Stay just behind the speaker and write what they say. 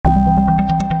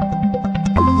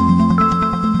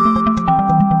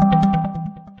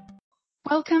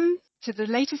Welcome to the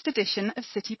latest edition of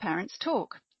City Parents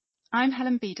Talk. I'm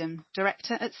Helen Beedham,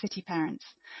 Director at City Parents.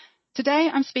 Today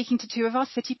I'm speaking to two of our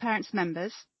City Parents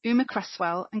members, Uma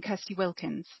Cresswell and Kirsty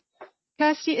Wilkins.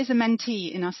 Kirsty is a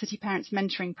mentee in our City Parents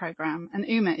mentoring programme and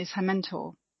Uma is her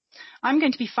mentor. I'm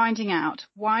going to be finding out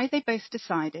why they both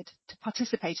decided to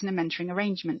participate in a mentoring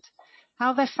arrangement,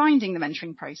 how they're finding the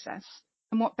mentoring process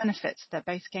and what benefits they're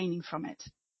both gaining from it.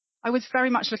 I was very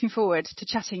much looking forward to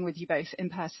chatting with you both in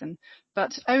person,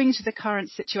 but owing to the current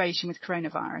situation with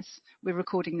coronavirus, we're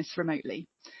recording this remotely.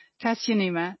 Kirsty and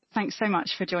Uma, thanks so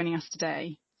much for joining us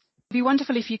today. It'd be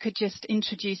wonderful if you could just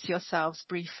introduce yourselves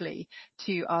briefly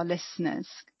to our listeners.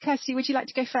 Kirsty, would you like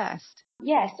to go first?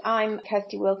 Yes, I'm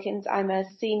Kirsty Wilkins. I'm a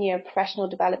Senior Professional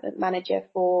Development Manager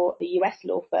for the US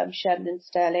law firm Shearman &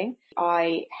 Sterling.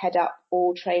 I head up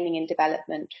all training and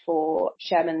development for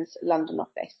Shearman's London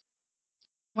office.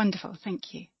 Wonderful,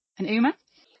 thank you. And Uma?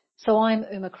 So I'm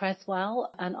Uma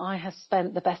Cresswell and I have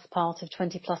spent the best part of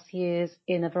 20 plus years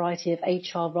in a variety of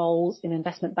HR roles in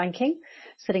investment banking,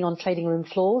 sitting on trading room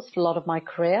floors for a lot of my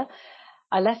career.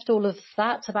 I left all of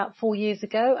that about 4 years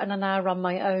ago and I now run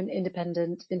my own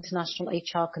independent international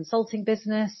HR consulting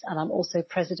business, and I'm also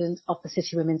president of the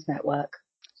City Women's Network.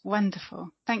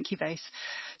 Wonderful. Thank you both.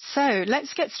 So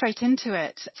let's get straight into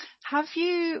it. Have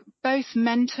you both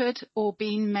mentored or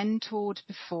been mentored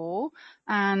before?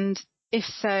 And if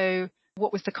so,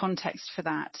 what was the context for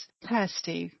that?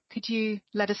 Kirsty, could you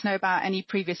let us know about any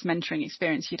previous mentoring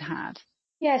experience you'd had?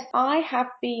 Yes, I have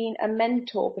been a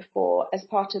mentor before as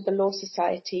part of the Law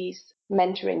Society's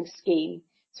mentoring scheme.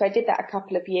 So I did that a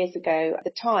couple of years ago. At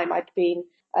the time, I'd been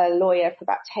a lawyer for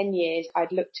about 10 years.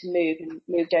 I'd looked to move and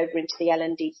moved over into the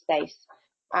L&D space.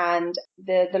 And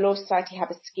the Law Society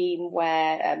have a scheme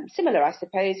where, similar, I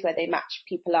suppose, where they match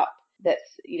people up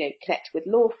that's, connect with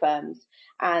law firms.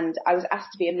 And I was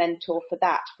asked to be a mentor for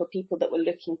that, for people that were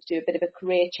looking to do a bit of a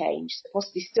career change,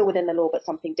 possibly still within the law, but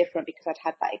something different because I'd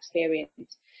had that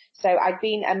experience. So I'd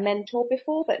been a mentor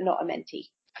before, but not a mentee.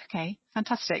 Okay,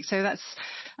 fantastic. So that's,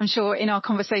 I'm sure in our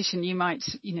conversation you might,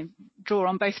 draw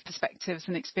on both perspectives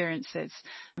and experiences,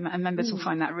 and members will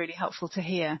find that really helpful to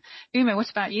hear. Uma, what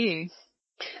about you?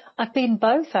 I've been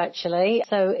both actually.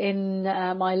 So in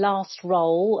my last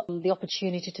role, the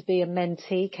opportunity to be a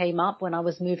mentee came up when I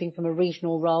was moving from a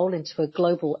regional role into a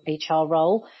global HR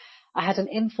role. I had an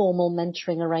informal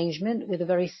mentoring arrangement with a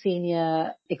very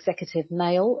senior executive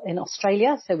male in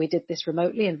Australia. So we did this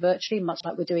remotely and virtually, much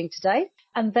like we're doing today.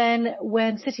 And then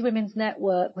when City Women's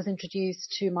Network was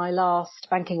introduced to my last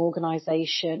banking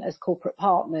organisation as corporate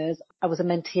partners, I was a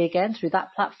mentee again through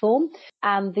that platform.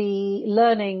 And the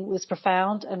learning was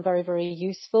profound and very, very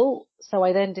useful. So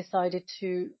I then decided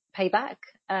to pay back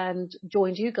and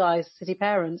joined you guys, City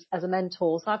Parents, as a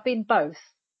mentor. So I've been both.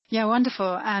 Yeah,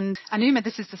 wonderful. And Uma,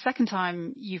 this is the second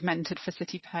time you've mentored for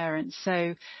City Parents.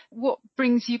 So what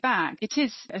brings you back? It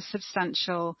is a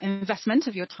substantial investment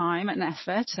of your time and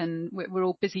effort, and we're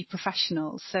all busy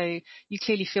professionals. So you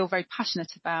clearly feel very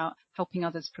passionate about helping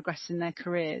others progress in their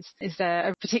careers. Is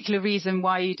there a particular reason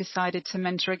why you decided to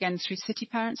mentor again through City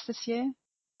Parents this year?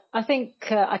 I think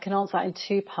I can answer that in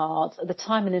two parts. The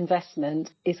time and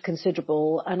investment is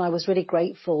considerable, and I was really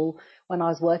grateful when I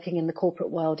was working in the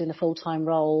corporate world in a full-time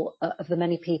role of the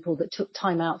many people that took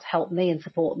time out to help me and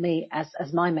support me as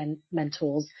my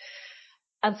mentors.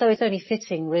 And so it's only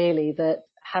fitting, really, that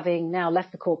having now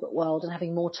left the corporate world and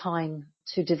having more time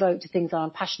to devote to things that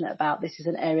I'm passionate about, this is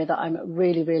an area that I'm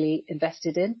really, really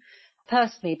invested in.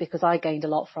 Personally, because I gained a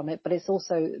lot from it, but it's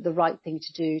also the right thing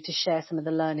to do to share some of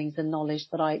the learnings and knowledge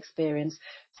that I experienced.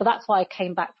 So that's why I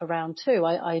came back for round two.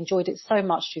 I enjoyed it so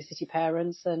much through City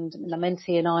Parents, and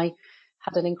Lamenti and I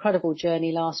had an incredible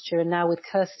journey last year. And now with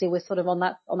Kirsty, we're sort of on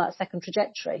that second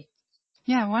trajectory.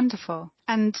 Yeah, wonderful.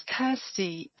 And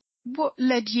Kirsty, what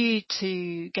led you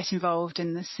to get involved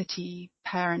in the City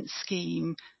Parents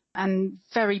scheme? And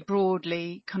very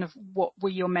broadly, kind of what were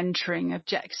your mentoring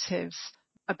objectives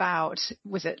about?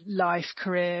 Was it life,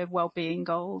 career, well-being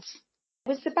goals? It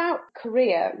was about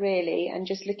career, really, and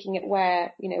just looking at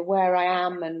where I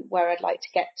am and where I'd like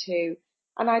to get to.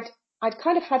 And I'd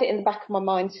kind of had it in the back of my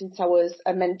mind since I was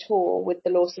a mentor with the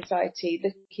Law Society,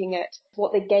 looking at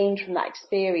what they gained from that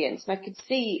experience. And I could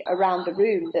see around the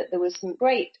room that there was some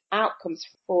great outcomes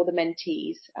for the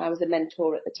mentees. I was a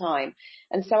mentor at the time.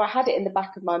 And so I had it in the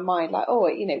back of my mind, like,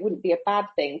 it wouldn't be a bad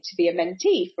thing to be a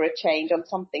mentee for a change on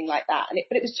something like that.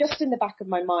 But it was just in the back of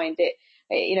my mind.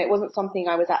 It wasn't something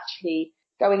I was actually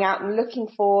going out and looking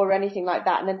for or anything like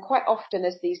that. And then quite often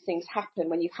as these things happen,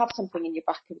 when you have something in your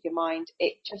back of your mind,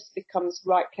 it just becomes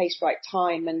right place, right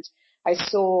time. And I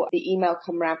saw the email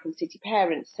come around from City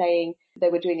Parents saying they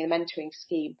were doing a mentoring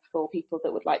scheme for people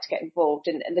that would like to get involved.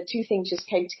 And the two things just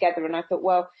came together, and I thought,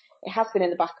 well, it has been in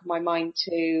the back of my mind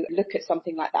to look at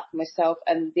something like that for myself,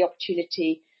 and the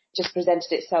opportunity just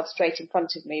presented itself straight in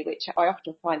front of me, which I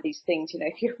often find these things,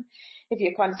 if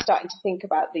you're kind of starting to think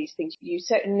about these things, you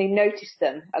certainly notice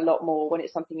them a lot more when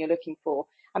it's something you're looking for.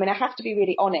 I mean, I have to be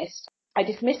really honest. I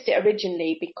dismissed it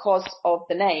originally because of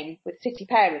the name with City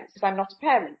Parents, because I'm not a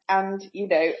parent. And,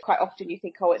 quite often you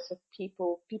think, oh, it's for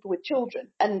people with children.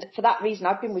 And for that reason,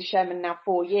 I've been with Sherman now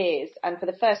 4 years. And for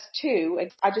the first 2,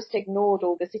 I just ignored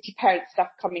all the City Parent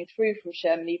stuff coming through from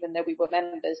Sherman, even though we were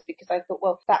members, because I thought,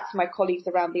 well, that's my colleagues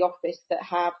around the office that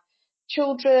have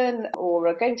children or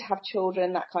are going to have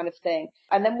children, that kind of thing.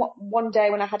 And then one day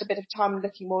when I had a bit of time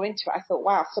looking more into it, I thought,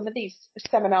 wow, some of these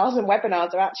seminars and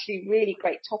webinars are actually really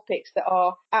great topics that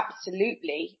are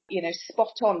absolutely,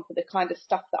 spot on for the kind of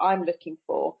stuff that I'm looking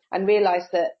for, and realised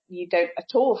that you don't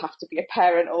at all have to be a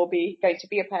parent or be going to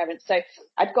be a parent. So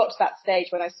I'd got to that stage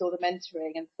when I saw the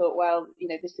mentoring and thought, well,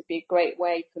 this would be a great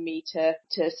way for me to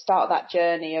start that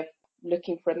journey of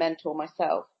looking for a mentor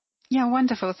myself. Yeah,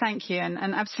 wonderful. Thank you.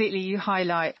 And absolutely, you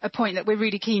highlight a point that we're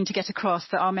really keen to get across,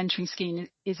 that our mentoring scheme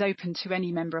is open to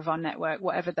any member of our network,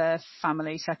 whatever their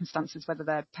family circumstances, whether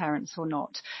they're parents or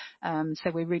not.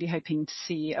 So we're really hoping to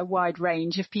see a wide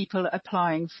range of people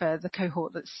applying for the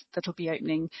cohort that'll be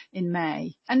opening in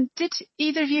May. And did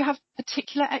either of you have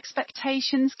particular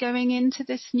expectations going into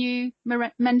this new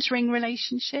mentoring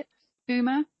relationship,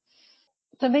 Uma?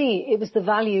 For me, it was the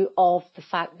value of the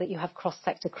fact that you have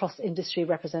cross-sector, cross-industry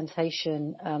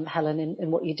representation, Helen,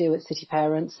 in what you do at City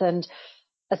Parents. And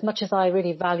as much as I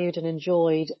really valued and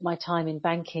enjoyed my time in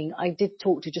banking, I did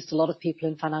talk to just a lot of people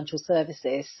in financial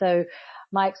services. So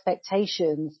my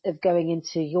expectations of going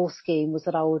into your scheme was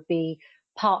that I would be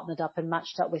partnered up and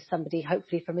matched up with somebody,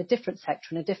 hopefully from a different sector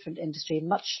and a different industry,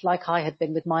 much like I had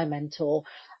been with my mentor.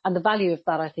 And the value of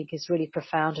that, I think, is really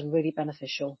profound and really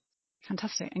beneficial.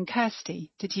 Fantastic. And Kirsty,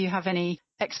 did you have any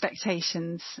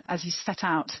expectations as you set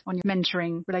out on your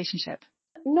mentoring relationship?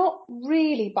 Not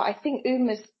really, but I think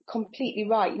Uma's completely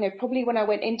right. Probably when I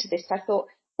went into this, I thought,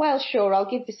 well, sure, I'll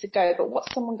give this a go, but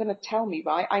what's someone going to tell me,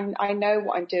 right? I know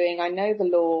what I'm doing. I know the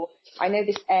law. I know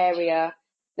this area.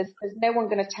 There's no one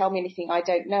going to tell me anything I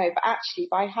don't know. But actually,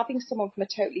 by having someone from a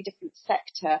totally different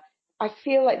sector, I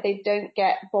feel like they don't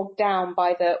get bogged down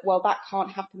by well, that can't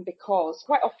happen because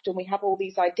quite often we have all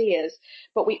these ideas,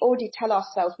 but we already tell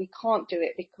ourselves we can't do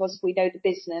it because we know the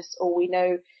business or we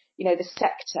know, the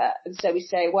sector. And so we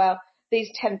say, well, these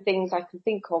 10 things I can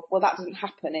think of, well, that doesn't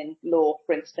happen in law,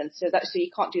 for instance. So you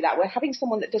can't do that. We're having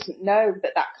someone that doesn't know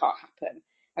that can't happen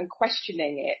and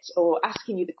questioning it or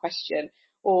asking you the question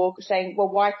or saying, well,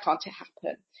 why can't it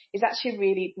happen, is actually a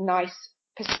really nice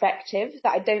perspective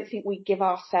that I don't think we give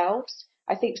ourselves.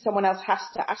 I think someone else has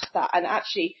to ask that, and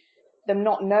actually them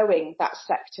not knowing that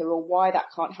sector or why that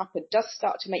can't happen does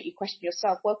start to make you question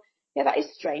yourself. Well, yeah, that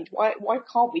is strange. Why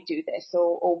can't we do this?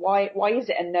 Or why is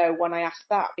it a no when I ask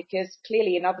that? Because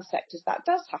clearly in other sectors that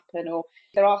does happen, or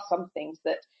there are some things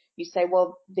that you say,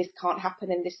 well, this can't happen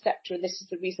in this sector and this is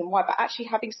the reason why. But actually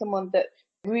having someone that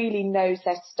really knows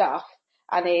their stuff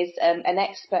and is an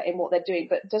expert in what they're doing,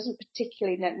 but doesn't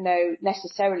particularly know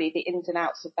necessarily the ins and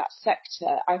outs of that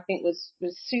sector, I think was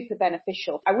super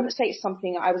beneficial. I wouldn't say it's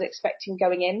something I was expecting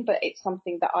going in, but it's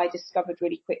something that I discovered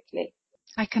really quickly.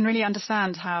 I can really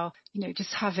understand how,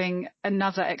 just having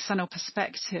another external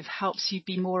perspective helps you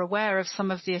be more aware of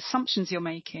some of the assumptions you're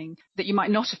making that you might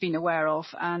not have been aware of.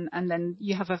 And then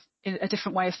you have a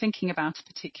different way of thinking about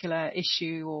a particular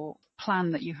issue or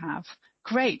plan that you have.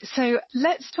 Great. So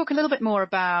let's talk a little bit more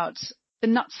about the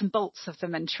nuts and bolts of the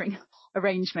mentoring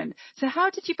arrangement. So how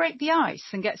did you break the ice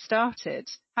and get started?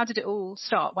 How did it all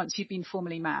start once you'd been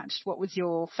formally matched? What was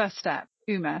your first step,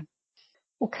 Uma?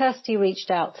 Well, Kirsty reached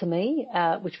out to me,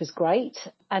 which was great.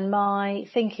 And my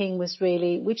thinking was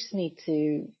really, we just need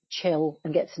to chill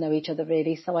and get to know each other,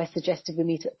 really. So I suggested we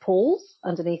meet at Paul's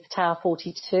underneath Tower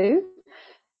 42.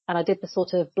 And I did the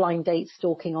sort of blind date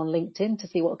stalking on LinkedIn to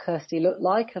see what Kirsty looked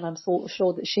like. And I'm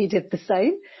sure that she did the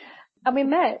same. And we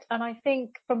met. And I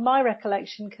think from my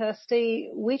recollection,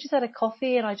 Kirsty, we just had a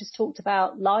coffee and I just talked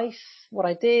about life, what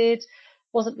I did.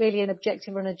 Wasn't really an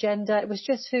objective or an agenda. It was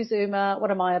just, who's Uma?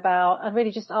 What am I about? And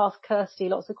really just asked Kirsty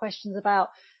lots of questions about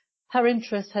her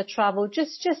interests, her travel,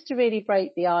 just to really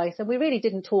break the ice. And we really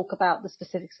didn't talk about the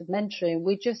specifics of mentoring.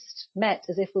 We just met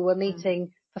as if we were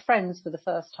meeting for friends for the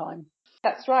first time.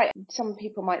 That's right. Some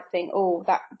people might think, oh,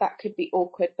 that could be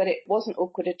awkward, but it wasn't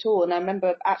awkward at all. And I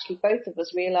remember actually both of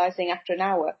us realising after an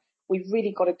hour, we've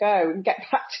really got to go and get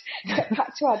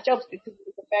back to our jobs, because it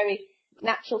was a very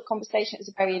natural conversation. It was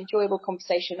a very enjoyable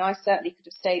conversation. I certainly could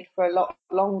have stayed for a lot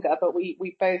longer, but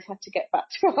we both had to get back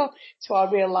to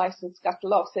our real lives and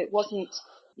scuttle off. So it wasn't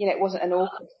an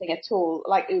awkward thing at all.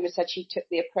 Like Uma said, she took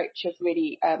the approach of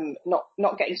really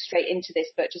not getting straight into this,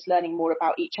 but just learning more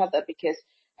about each other, because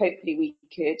hopefully we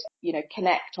could,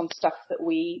 connect on stuff that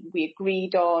we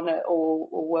agreed on, or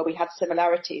where we had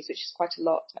similarities, which is quite a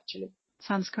lot, actually.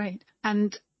 Sounds great.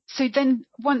 And so then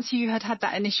once you had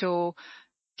that initial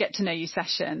get to know you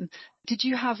session, did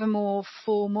you have a more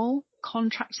formal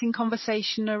contracting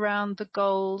conversation around the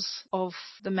goals of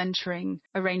the mentoring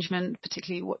arrangement,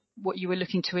 particularly what you were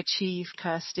looking to achieve,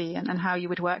 Kirsty, and how you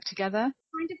would work together?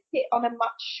 Kind of hit on a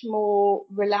much more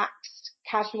relaxed,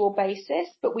 casual basis,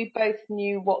 but we both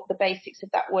knew what the basics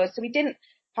of that were. So we didn't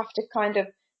have to kind of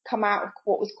come out of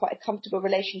what was quite a comfortable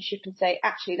relationship and say,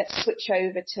 actually, let's switch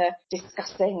over to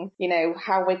discussing,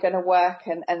 how we're going to work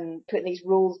and putting these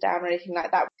rules down or anything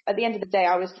like that. At the end of the day,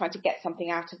 I was trying to get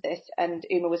something out of this, and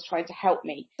Uma was trying to help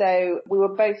me. So we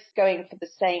were both going for the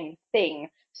same thing.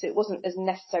 So it wasn't as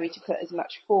necessary to put as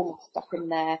much formal stuff in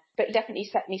there, but it definitely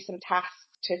set me some tasks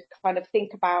to kind of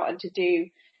think about and to do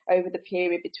over the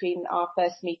period between our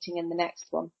first meeting and the next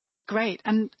one. Great.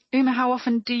 And Uma, how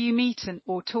often do you meet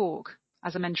or talk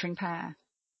as a mentoring pair?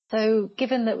 So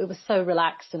given that we were so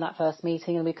relaxed in that first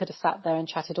meeting and we could have sat there and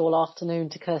chatted all afternoon,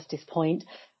 to Kirsty's point,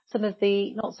 some of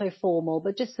the not so formal,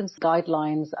 but just some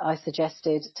guidelines I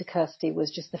suggested to Kirsty was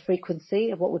just the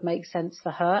frequency of what would make sense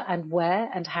for her and where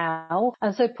and how.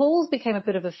 And so Paul's became a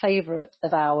bit of a favourite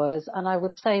of ours. And I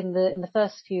would say in the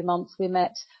first few months we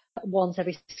met once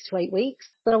every 6 to 8 weeks.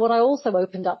 But what I also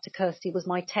opened up to Kirsty was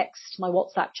my text, my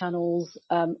WhatsApp channels,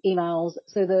 emails,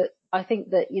 so that I think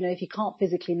that, if you can't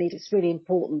physically meet, it's really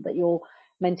important that your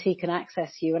mentee can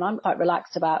access you. And I'm quite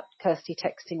relaxed about Kirsty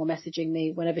texting or messaging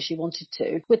me whenever she wanted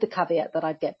to, with the caveat that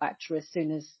I'd get back to her as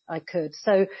soon as I could.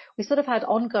 So we sort of had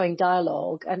ongoing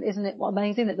dialogue. And isn't it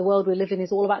amazing that the world we live in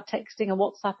is all about texting and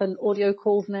WhatsApp and audio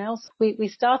calls now? So we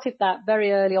started that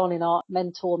very early on in our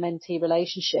mentor-mentee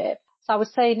relationship. So I would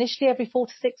say initially every 4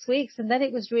 to 6 weeks, and then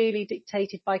it was really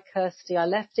dictated by Kirsty. I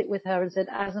left it with her and said,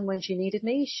 as and when she needed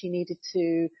me, she needed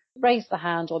to raise the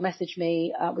hand or message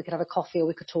me. We could have a coffee or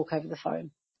we could talk over the phone.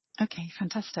 Okay,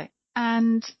 fantastic.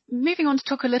 And moving on to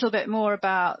talk a little bit more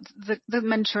about the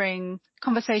mentoring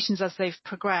conversations as they've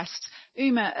progressed.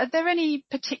 Uma, are there any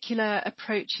particular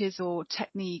approaches or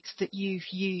techniques that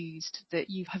you've used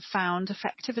that you have found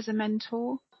effective as a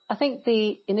mentor? I think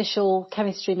the initial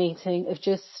chemistry meeting of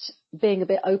just being a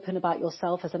bit open about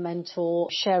yourself as a mentor,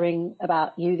 sharing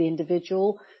about you, the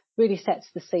individual, really sets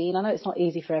the scene. I know it's not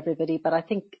easy for everybody, but I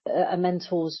think a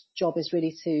mentor's job is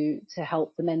really to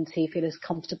help the mentee feel as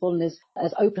comfortable and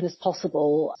as open as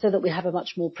possible so that we have a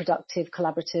much more productive,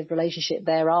 collaborative relationship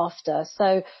thereafter.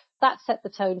 So that set the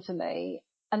tone for me.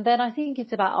 And then I think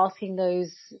it's about asking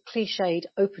those cliched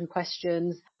open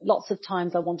questions. Lots of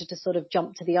times I wanted to sort of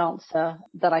jump to the answer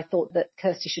that I thought that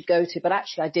Kirsty should go to, but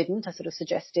actually I didn't. I sort of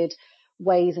suggested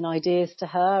ways and ideas to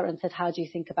her and said, how do you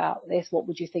think about this? What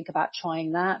would you think about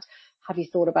trying that? Have you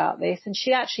thought about this? And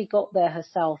she actually got there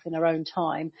herself in her own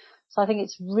time. So I think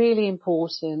it's really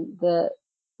important that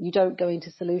you don't go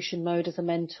into solution mode as a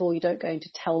mentor. You don't go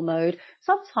into tell mode.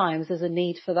 Sometimes there's a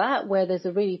need for that, where there's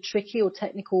a really tricky or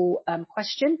technical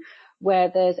question,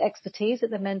 where there's expertise that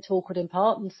the mentor could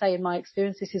impart and say, in my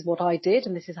experience, this is what I did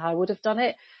and this is how I would have done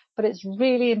it. But it's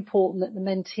really important that the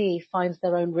mentee finds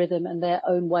their own rhythm and their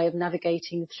own way of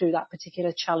navigating through that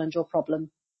particular challenge or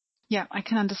problem. Yeah, I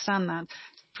can understand that.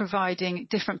 Providing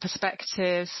different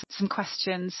perspectives, some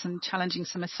questions, and challenging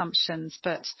some assumptions,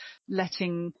 but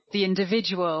letting the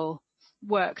individual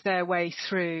work their way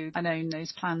through and own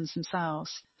those plans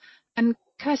themselves. And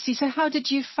Kirsty, so how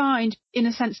did you find, in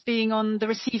a sense, being on the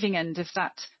receiving end of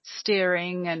that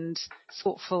steering and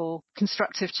thoughtful,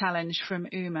 constructive challenge from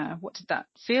Uma? What did that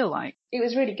feel like? It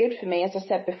was really good for me. As I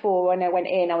said before, when I went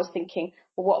in, I was thinking,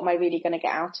 well, what am I really going to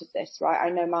get out of this, right? I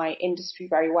know my industry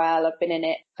very well. I've been in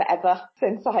it forever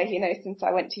since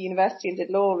I went to university and did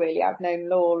law, really. I've known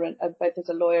law and both as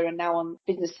a lawyer and now on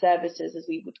business services, as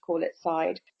we would call it,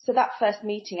 side. So that first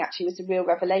meeting actually was a real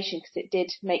revelation, because it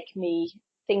did make me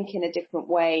think in a different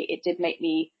way. It did make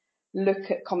me look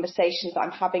at conversations that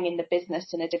I'm having in the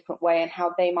business in a different way and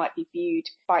how they might be viewed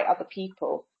by other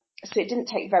people. So it didn't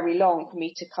take very long for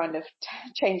me to kind of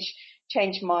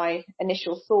change my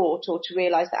initial thought, or to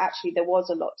realise that actually there was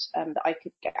a lot that I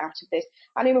could get out of this.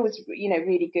 And Uma was,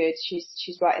 really good.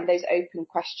 She's right in those open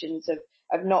questions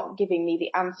of not giving me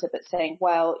the answer, but saying,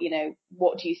 well,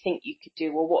 what do you think you could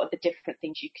do, or what are the different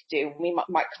things you could do? And we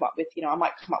might come up with, I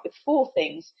might come up with 4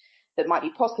 things. that might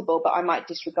be possible, but I might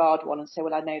disregard one and say,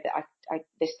 well, I know that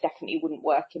this definitely wouldn't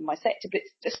work in my sector, but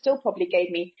it still probably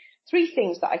gave me 3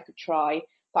 things that I could try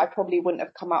that I probably wouldn't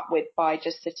have come up with by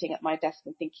just sitting at my desk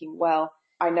and thinking, well,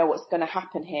 I know what's going to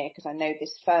happen here because I know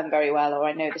this firm very well, or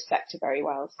I know the sector very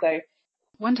well. So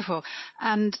wonderful.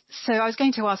 And so I was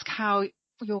going to ask how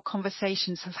your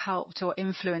conversations have helped or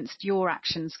influenced your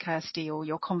actions, Kirsty, or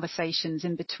your conversations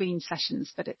in between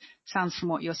sessions. But it sounds from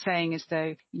what you're saying as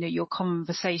though, your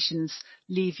conversations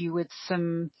leave you with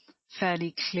some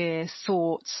fairly clear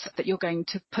thoughts that you're going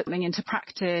to put them into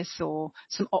practice, or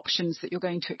some options that you're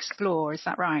going to explore. Is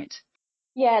that right?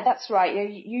 Yeah, that's right.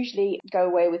 You usually go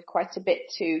away with quite a bit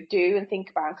to do and think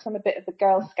about, because I'm a bit of a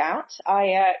Girl Scout.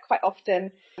 I quite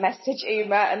often message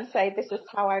Uma and say, this is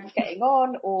how I'm getting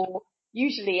on, or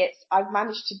usually it's, I've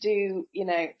managed to do,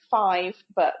 5,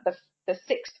 but the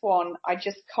 6th one, I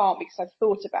just can't because I've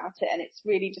thought about it and it's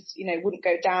really just, wouldn't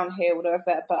go down here,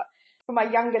 whatever. But for my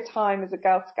younger time as a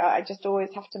Girl Scout, I just always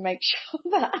have to make sure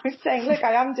that I'm saying, look,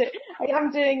 I am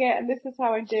doing it and this is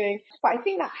how I'm doing. But I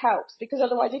think that helps, because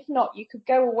otherwise, if not, you could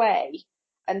go away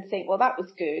and think, well, that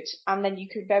was good. And then you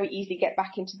could very easily get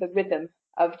back into the rhythm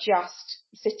of just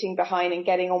sitting behind and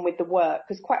getting on with the work.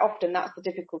 Because quite often that's the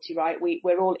difficulty, right?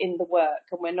 We're all in the work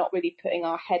and we're not really putting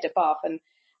our head above. And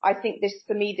I think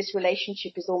for me, this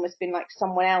relationship has almost been like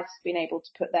someone else being able to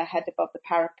put their head above the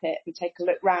parapet and take a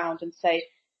look round and say,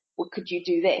 well, could you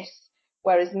do this?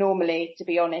 Whereas normally, to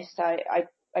be honest, I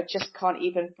just can't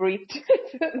even breathe to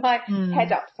put my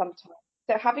head up sometimes.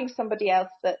 So having somebody else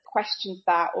that questions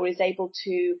that, or is able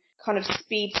to kind of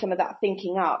speed some of that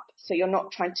thinking up, so you're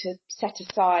not trying to set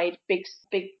aside big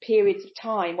periods of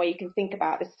time where you can think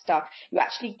about this stuff. You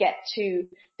actually get to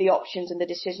the options and the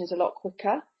decisions a lot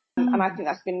quicker. And I think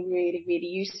that's been really, really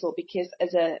useful, because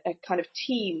as a kind of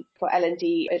team for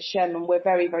L&D at Sherman, we're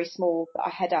very, very small that I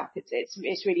head up.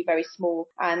 It's really very small,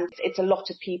 and it's a lot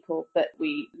of people that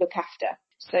we look after.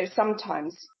 So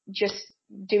sometimes just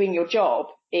doing your job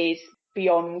is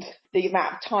beyond the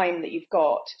amount of time that you've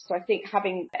got. So I think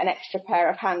having an extra pair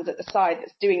of hands at the side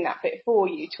that's doing that bit for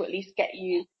you, to at least get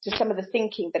you to some of the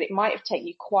thinking that it might have taken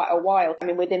you quite a while. I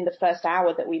mean, within the first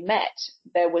hour that we met,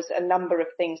 there was a number of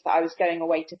things that I was going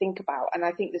away to think about. And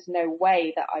I think there's no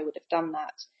way that I would have done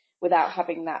that without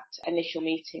having that initial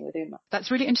meeting with Uma. That's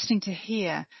really interesting to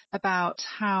hear about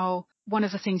how one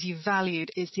of the things you valued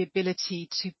is the ability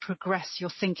to progress your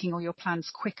thinking or your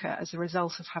plans quicker as a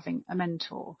result of having a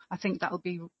mentor. I think that will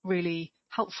be really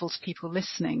helpful to people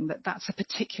listening, that's a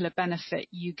particular benefit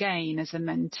you gain as a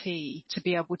mentee, to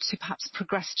be able to perhaps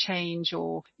progress change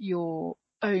or your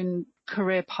own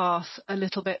career path a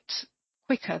little bit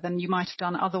quicker than you might have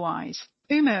done otherwise.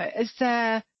 Uma, is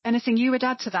there anything you would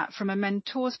add to that from a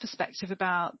mentor's perspective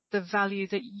about the value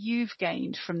that you've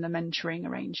gained from the mentoring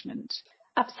arrangement?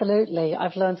 Absolutely.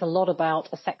 I've learned a lot about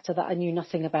a sector that I knew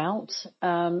nothing about.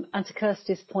 And to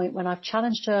Kirsty's point, when I've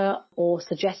challenged her or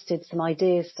suggested some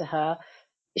ideas to her,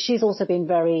 she's also been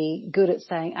very good at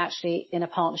saying, actually, in a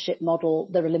partnership model,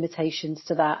 there are limitations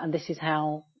to that, and this is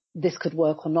how this could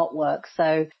work or not work.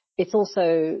 So it's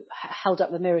also held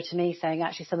up the mirror to me, saying,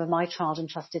 actually, some of my tried and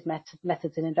trusted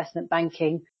methods in investment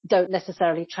banking don't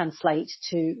necessarily translate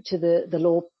to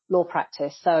the law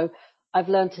practice. So I've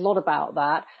learned a lot about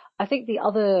that. I think the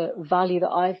other value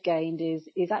that I've gained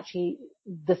is actually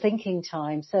the thinking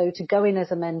time. So to go in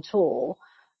as a mentor,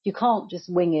 you can't just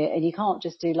wing it, and you can't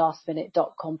just do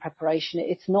last-minute.com preparation.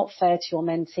 It's not fair to your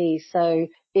mentee. So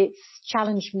it's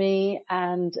challenged me,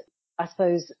 and I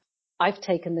suppose I've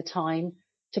taken the time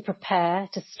to prepare,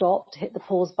 to stop, to hit the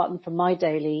pause button from my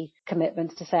daily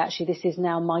commitments, to say, actually, this is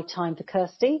now my time for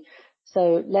Kirsty.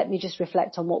 So let me just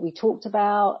reflect on what we talked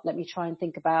about. Let me try and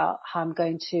think about how I'm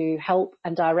going to help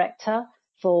and direct her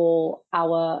for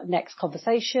our next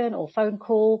conversation or phone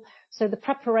call. So the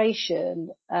preparation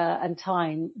and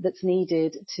time that's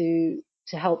needed to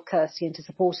help Kirsty and to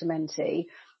support a mentee,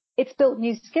 it's built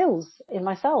new skills in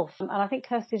myself. And I think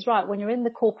Kirsty's right. When you're in the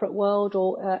corporate world,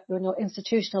 or when you're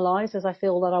institutionalized, as I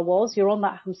feel that I was, you're on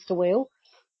that hamster wheel.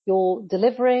 You're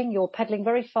delivering, you're pedaling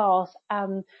very fast,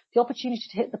 and the opportunity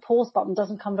to hit the pause button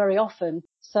doesn't come very often.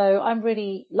 So I'm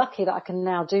really lucky that I can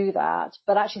now do that.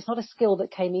 But actually, it's not a skill that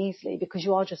came easily, because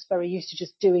you are just very used to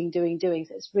just doing.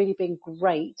 So it's really been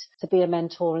great to be a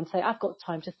mentor and say, I've got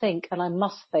time to think, and I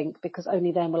must think, because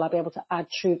only then will I be able to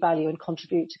add true value and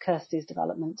contribute to Kirsty's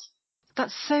development.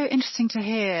 That's so interesting to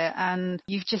hear, and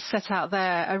you've just set out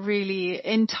there a really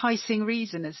enticing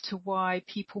reason as to why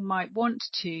people might want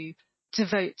to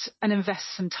devote and invest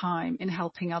some time in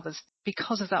helping others,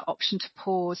 because of that option to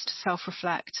pause, to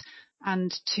self-reflect,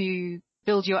 and to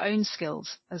build your own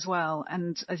skills as well.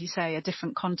 And as you say, a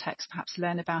different context, perhaps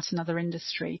learn about another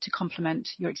industry to complement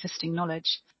your existing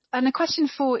knowledge. And a question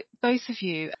for both of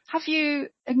you. Have you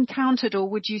encountered, or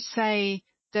would you say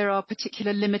there are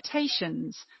particular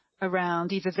limitations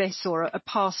around either this or a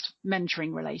past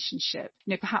mentoring relationship?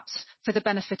 Perhaps for the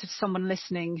benefit of someone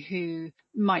listening who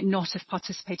might not have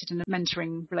participated in a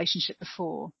mentoring relationship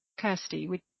before. Kirsty,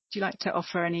 would you like to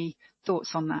offer any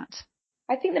thoughts on that?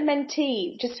 I think the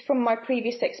mentee, just from my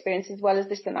previous experience as well as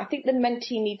this one, I think the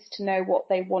mentee needs to know what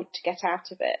they want to get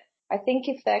out of it. I think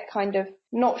if they're kind of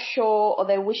not sure or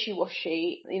they're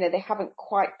wishy-washy, they haven't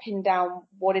quite pinned down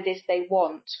what it is they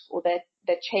want, or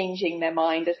they're changing their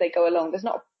mind as they go along. There's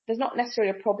not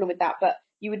necessarily a problem with that, but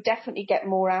you would definitely get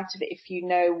more out of it if you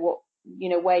know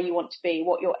where you want to be,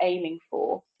 what you're aiming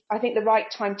for. I think the right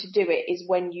time to do it is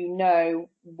when you know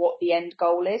what the end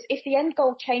goal is. If the end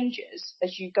goal changes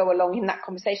as you go along in that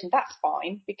conversation, that's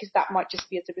fine, because that might just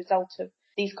be as a result of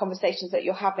these conversations that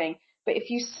you're having. But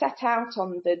if you set out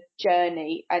on the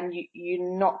journey and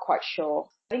you're not quite sure,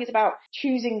 I think it's about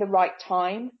choosing the right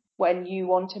time when you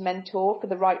want a mentor for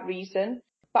the right reason.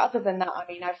 But other than that,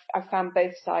 I've found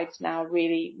both sides now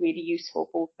really, really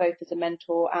useful, both as a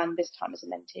mentor and this time as a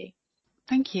mentee.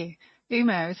 Thank you.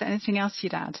 Uma, is there anything else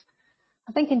you'd add?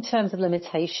 I think in terms of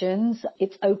limitations,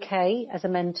 it's okay as a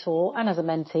mentor and as a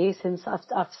mentee, since I've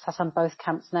sat on both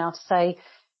camps now, to say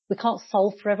we can't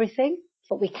solve for everything,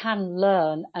 but we can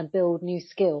learn and build new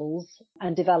skills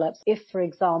and develop. If, for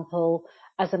example,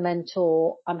 as a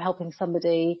mentor, I'm helping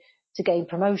somebody to gain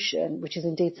promotion, which is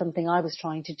indeed something I was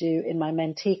trying to do in my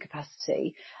mentee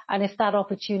capacity. And if that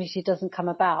opportunity doesn't come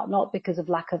about, not because of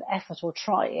lack of effort or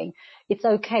trying, it's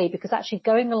okay, because actually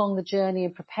going along the journey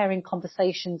and preparing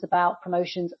conversations about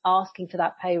promotions, asking for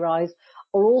that pay rise,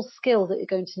 are all skills that you're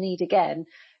going to need again.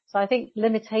 So I think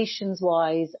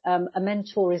limitations-wise, a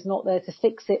mentor is not there to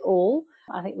fix it all.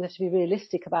 I think we have to be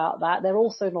realistic about that. They're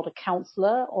also not a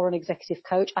counsellor or an executive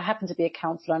coach. I happen to be a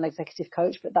counsellor and executive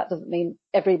coach, but that doesn't mean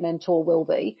every mentor will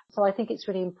be. So I think it's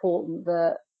really important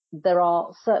that there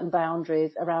are certain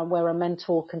boundaries around where a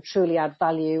mentor can truly add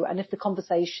value. And if the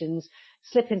conversations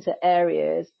slip into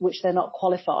areas which they're not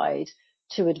qualified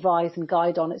to advise and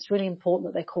guide on, it's really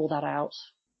important that they call that out.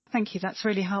 Thank you. That's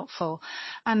really helpful.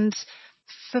 And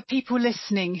for people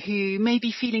listening who may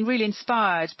be feeling really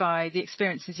inspired by the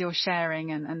experiences you're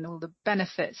sharing and all the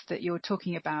benefits that you're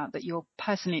talking about, that you're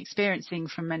personally experiencing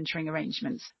from mentoring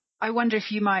arrangements, I wonder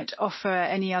if you might offer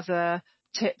any other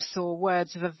tips or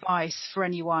words of advice for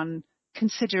anyone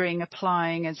considering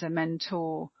applying as a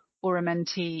mentor or a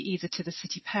mentee, either to the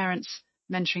City Parents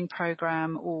mentoring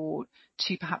programme or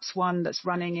to perhaps one that's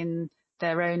running in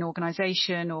their own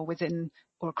organisation or within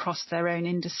or across their own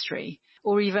industry,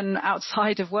 or even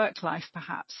outside of work life,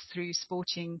 perhaps through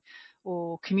sporting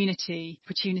or community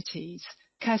opportunities.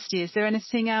 Kirsty, is there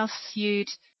anything else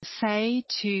you'd say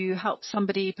to help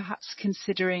somebody perhaps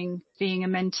considering being a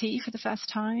mentee for the first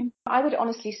time? I would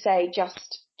honestly say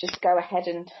just go ahead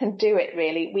and do it,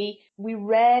 really. We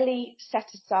rarely set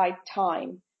aside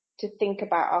time to think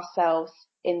about ourselves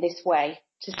in this way,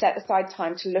 to set aside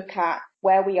time to look at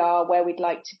where we are, where we'd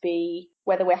like to be,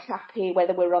 whether we're happy,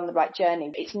 whether we're on the right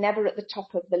journey. It's never at the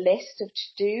top of the list of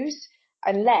to-dos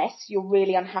unless you're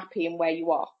really unhappy in where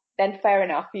you are. Then fair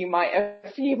enough, you might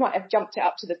have jumped it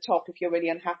up to the top if you're really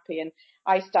unhappy. And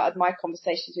I started my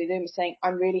conversations with them saying,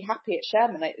 I'm really happy at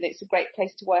Sherman. It's a great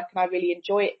place to work and I really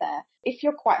enjoy it there. If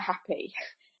you're quite happy,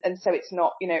 and so it's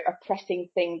not, a pressing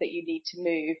thing that you need to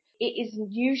move, it is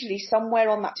usually somewhere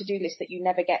on that to-do list that you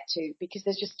never get to, because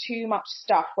there's just too much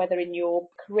stuff, whether in your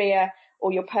career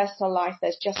or your personal life,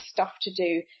 there's just stuff to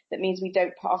do that means we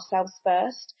don't put ourselves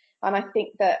first. And I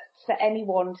think that for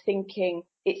anyone thinking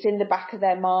it's in the back of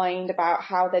their mind about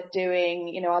how they're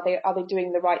doing, are they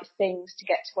doing the right things to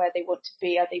get to where they want to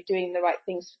be? Are they doing the right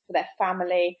things for their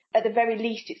family? At the very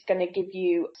least, it's going to give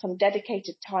you some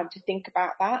dedicated time to think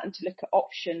about that and to look at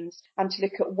options and to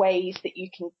look at ways that you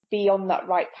can be on that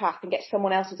right path and get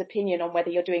someone else's opinion on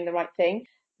whether you're doing the right thing.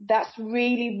 That's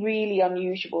really, really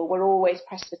unusual. We're always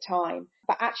pressed for time.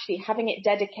 But actually having it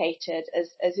dedicated,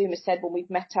 as Uma said, when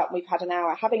we've met up, we've had an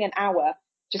hour, having an hour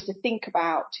just to think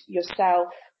about yourself,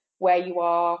 where you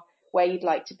are, where you'd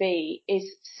like to be,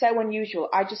 is so unusual.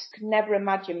 I just could never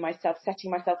imagine myself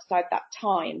setting myself aside that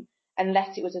time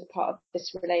unless it was as part of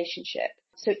this relationship.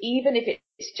 So even if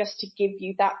it's just to give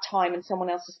you that time and someone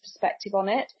else's perspective on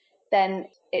it, then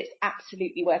it's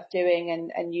absolutely worth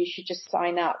doing and you should just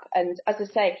sign up. And as I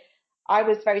say, I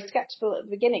was very skeptical at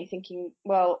the beginning, thinking,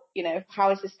 well,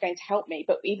 how is this going to help me?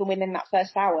 But even within that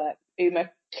first hour,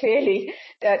 Uma clearly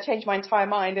changed my entire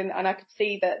mind, and I could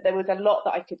see that there was a lot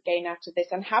that I could gain out of this,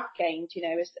 and have gained, you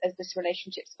know, as this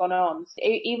relationship's gone on.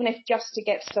 Even if just to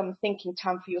get some thinking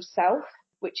time for yourself,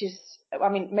 which is, I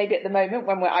mean, maybe at the moment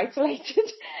when we're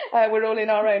isolated, we're all in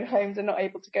our own homes and not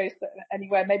able to go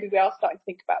anywhere, maybe we are starting to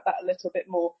think about that a little bit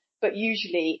more. But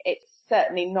usually it's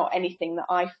certainly not anything that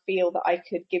I feel that I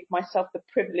could give myself the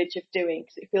privilege of doing,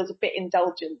 because it feels a bit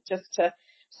indulgent just to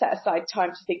set aside time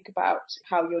to think about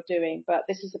how you're doing. But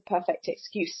this is a perfect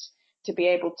excuse to be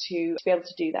able to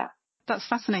do that. That's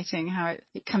fascinating how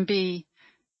it can be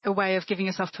a way of giving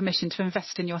yourself permission to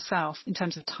invest in yourself in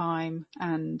terms of time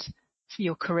and for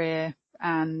your career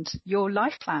and your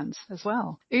life plans as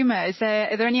well. Uma, are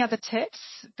there any other tips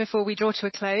before we draw to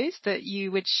a close that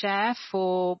you would share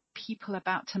for people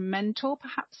about to mentor,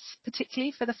 perhaps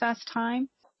particularly for the first time?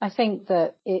 I think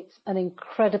that it's an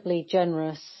incredibly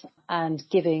generous and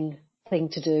giving thing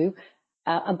to do.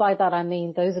 And by that, I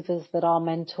mean those of us that are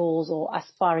mentors or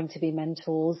aspiring to be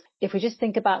mentors, if we just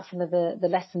think about some of the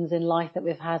lessons in life that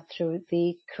we've had through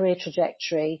the career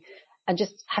trajectory, and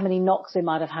just how many knocks we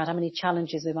might have had, how many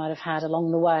challenges we might have had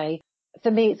along the way.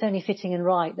 For me, it's only fitting and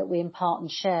right that we impart and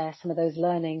share some of those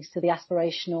learnings to the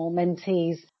aspirational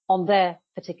mentees on their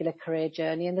particular career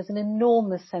journey. And there's an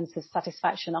enormous sense of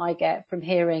satisfaction I get from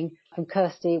hearing from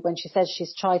Kirsty when she says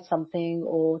she's tried something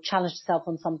or challenged herself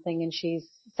on something, and she's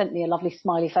sent me a lovely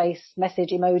smiley face message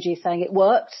emoji saying it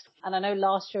worked. And I know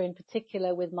last year in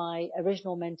particular with my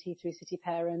original mentee through City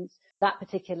Parents, that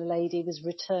particular lady was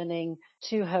returning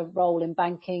to her role in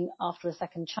banking after a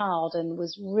second child and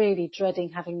was really dreading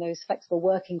having those flexible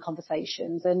working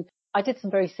conversations. And I did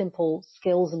some very simple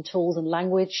skills and tools and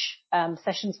language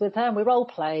sessions with her, and we role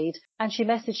played. And she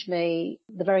messaged me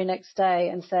the very next day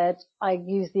and said, I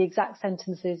used the exact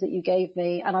sentences that you gave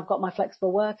me and I've got my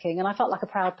flexible working. And I felt like a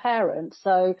proud parent.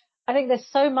 So I think there's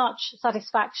so much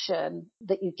satisfaction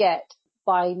that you get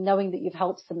by knowing that you've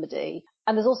helped somebody.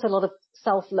 And there's also a lot of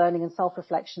self-learning and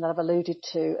self-reflection that I've alluded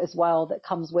to as well that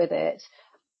comes with it.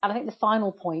 And I think the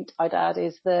final point I'd add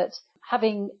is that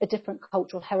having a different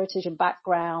cultural heritage and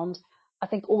background, I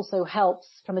think also helps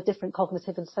from a different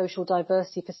cognitive and social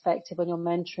diversity perspective when you're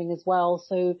mentoring as well.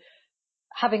 So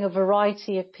having a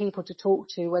variety of people to talk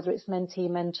to, whether it's mentee,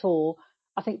 mentor,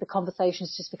 I think the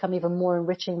conversations just become even more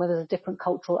enriching when there's a different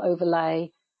cultural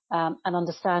overlay, an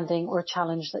understanding or a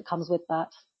challenge that comes with that.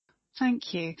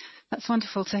 Thank you. That's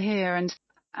wonderful to hear.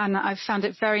 And I've found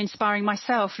it very inspiring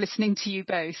myself listening to you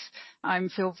both. I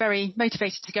feel very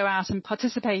motivated to go out and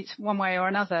participate one way or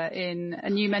another in a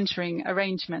new mentoring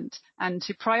arrangement and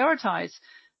to prioritise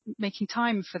making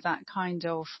time for that kind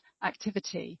of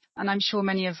activity. And I'm sure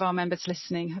many of our members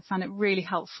listening have found it really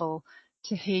helpful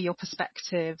to hear your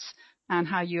perspectives and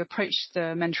how you approach the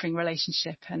mentoring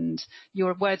relationship and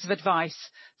your words of advice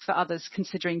for others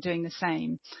considering doing the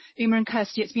same. Uma and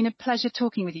Kirsty, it's been a pleasure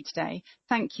talking with you today.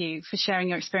 Thank you for sharing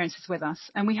your experiences with us,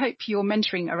 and we hope your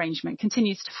mentoring arrangement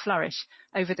continues to flourish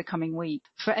over the coming week.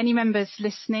 For any members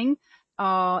listening,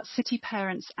 our City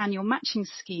Parents annual matching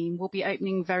scheme will be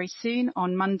opening very soon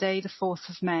on Monday, the 4th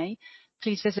of May.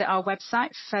 Please visit our website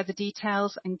for further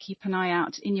details and keep an eye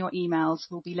out in your emails.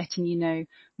 We'll be letting you know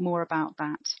more about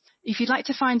that. If you'd like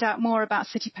to find out more about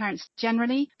City Parents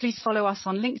generally, please follow us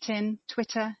on LinkedIn,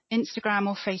 Twitter, Instagram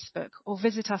or Facebook, or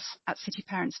visit us at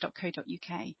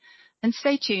cityparents.co.uk. And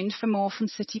stay tuned for more from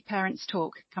City Parents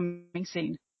Talk coming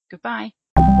soon. Goodbye.